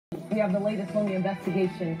We have the latest on the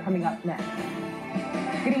investigation coming up next.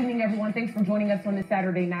 Good evening, everyone. Thanks for joining us on this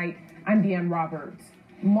Saturday night. I'm Deanne Roberts.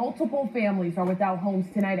 Multiple families are without homes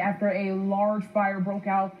tonight after a large fire broke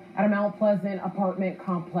out at a Mount Pleasant apartment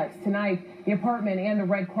complex. Tonight, the apartment and the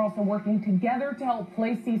Red Cross are working together to help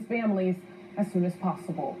place these families as soon as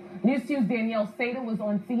possible. News 2's Danielle Seda was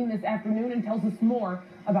on scene this afternoon and tells us more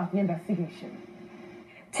about the investigation.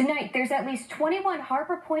 Tonight, there's at least 21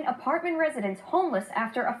 Harbor Point apartment residents homeless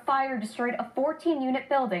after a fire destroyed a 14-unit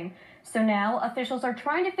building. So now, officials are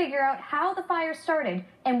trying to figure out how the fire started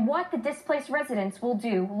and what the displaced residents will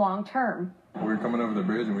do long term. We were coming over the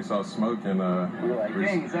bridge and we saw smoke and we were like,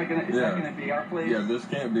 dang, is that gonna be our place? Yeah, this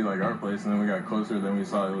can't be like our place. And then we got closer, then we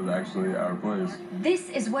saw it was actually our place. This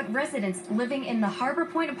is what residents living in the Harbor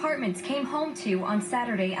Point apartments came home to on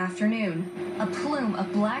Saturday afternoon. A plume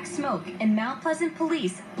of black smoke and Mount Pleasant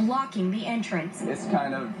police blocking the entrance. It's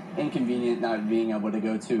kind of inconvenient not being able to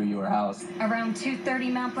go to your house. Around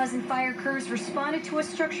 2:30, Mount Pleasant fire crews responded to a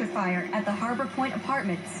structure fire at the Harbor Point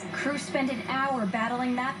apartments. Crews spent an hour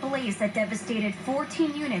battling that blaze that devastated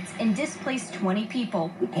 14 units and displaced 20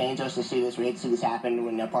 people. It pains us to see this. We hate to see this happen.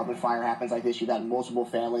 When an apartment fire happens like this, you've got multiple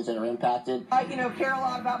families that are impacted. I, care a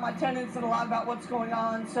lot about my tenants and a lot about what's going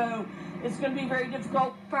on, so it's going to be very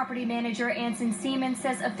difficult. Property manager Anson Seaman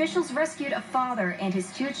says officials rescued a father and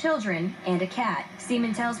his 2 children and a cat.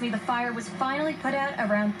 Seaman tells me the fire was finally put out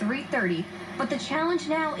around 3:30, but the challenge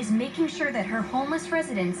now is making sure that her homeless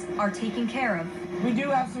residents are taken care of. We do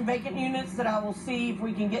have some vacant units that I will see if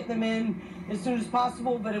we can get them in as soon as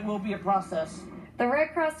possible, but it will be a process. The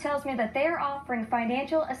Red Cross tells me that they are offering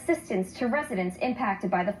financial assistance to residents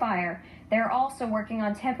impacted by the fire. They are also working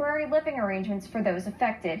on temporary living arrangements for those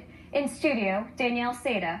affected. In studio, Danielle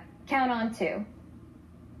Seda, Count on 2.